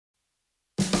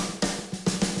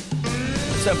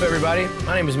What's up, everybody?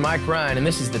 My name is Mike Ryan, and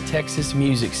this is the Texas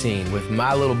music scene with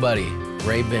my little buddy,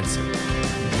 Ray Benson.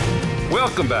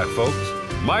 Welcome back, folks.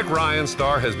 Mike Ryan's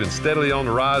star has been steadily on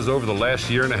the rise over the last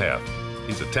year and a half.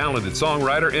 He's a talented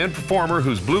songwriter and performer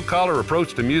whose blue-collar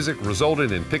approach to music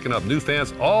resulted in picking up new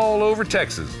fans all over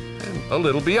Texas and a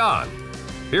little beyond.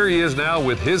 Here he is now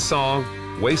with his song,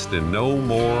 Wasting No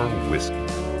More Whiskey.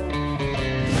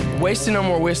 Wasting No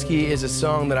More Whiskey is a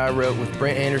song that I wrote with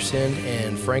Brent Anderson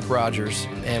and Frank Rogers,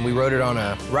 and we wrote it on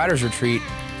a writer's retreat,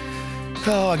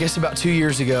 I guess about 2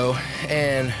 years ago.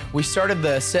 And we started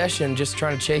the session just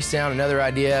trying to chase down another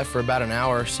idea for about an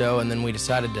hour or so, and then we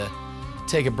decided to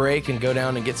take a break and go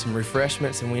down and get some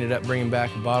refreshments, and we ended up bringing back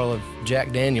a bottle of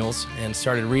Jack Daniels and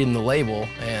started reading the label.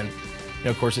 And you know,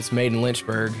 of course, it's made in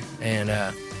Lynchburg, and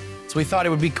so we thought it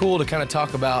would be cool to kind of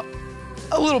talk about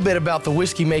a little bit about the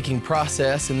whiskey making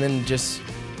process, and then just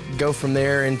go from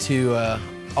there into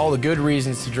all the good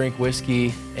reasons to drink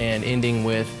whiskey, and ending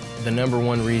with the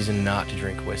 #1 reason not to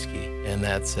drink whiskey, and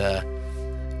that's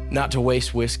not to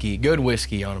waste whiskey, good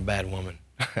whiskey, on a bad woman.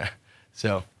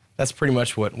 So that's pretty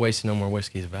much what Wasting No More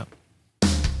Whiskey is about.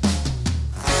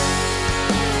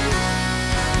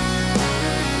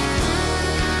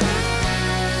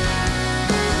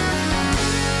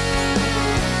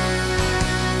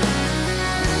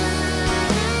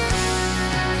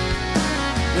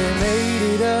 They made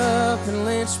it up in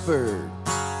Lynchburg.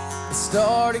 It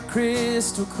started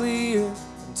crystal clear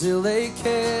until they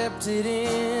kept it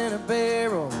in a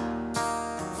barrel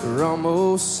for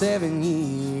almost 7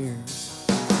 years.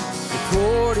 They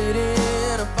poured it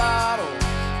in a bottle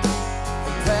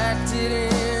and packed it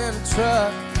in a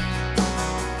truck,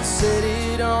 set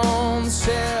it on the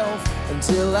shelf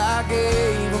until I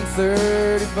gave them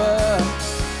 $30.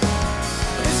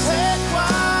 It's had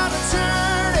quite a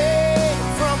journey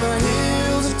from the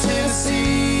hills of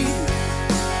Tennessee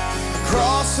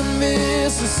across the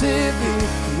Mississippi.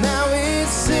 Now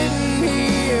it's sitting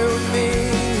here with me.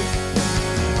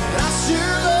 And I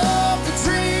sure love to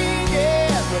drink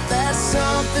it, but that's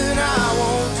something I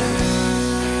won't do,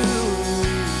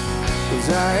 'cause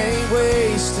I ain't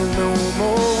wasting no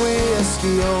more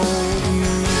whiskey on you.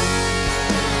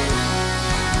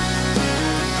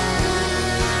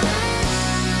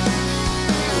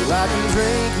 Well, I can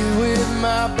drink it with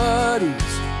my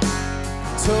buddies,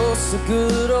 toast the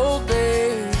good old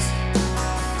days,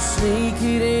 sneak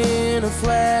it in a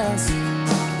flask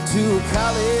to a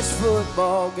college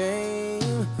football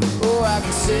game. Oh, I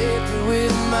can sit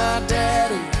with my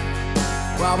daddy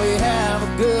while we have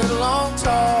a good long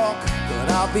talk, but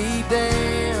I'll be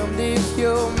damned if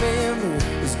your memory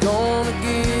is gonna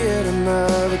get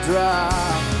another drop.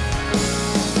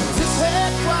 Just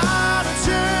had quite a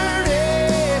journey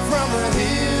from the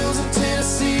hills of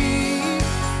Tennessee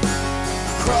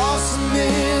across the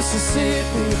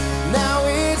Mississippi. Now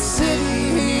it's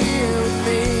sitting here with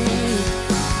me.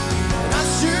 And I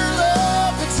sure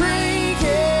love to drink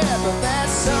it, but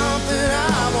that's something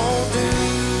I won't do,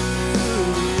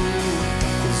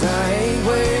 'cause I ain't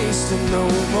wasting no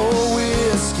more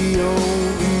whiskey on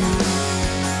you.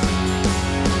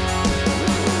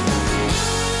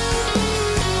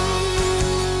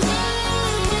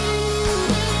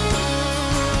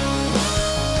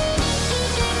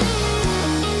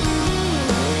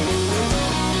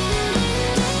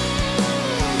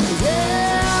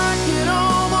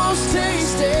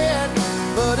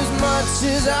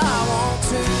 As I want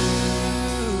to,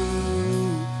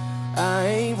 I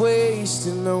ain't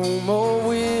wasting no more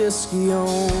whiskey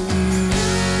on you.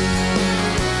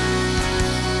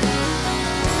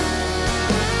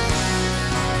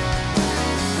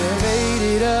 They made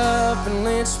it up in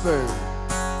Lynchburg.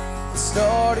 It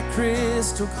started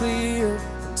crystal clear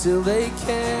until they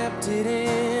kept it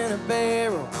in a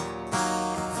barrel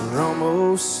for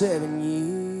almost 7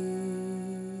 years.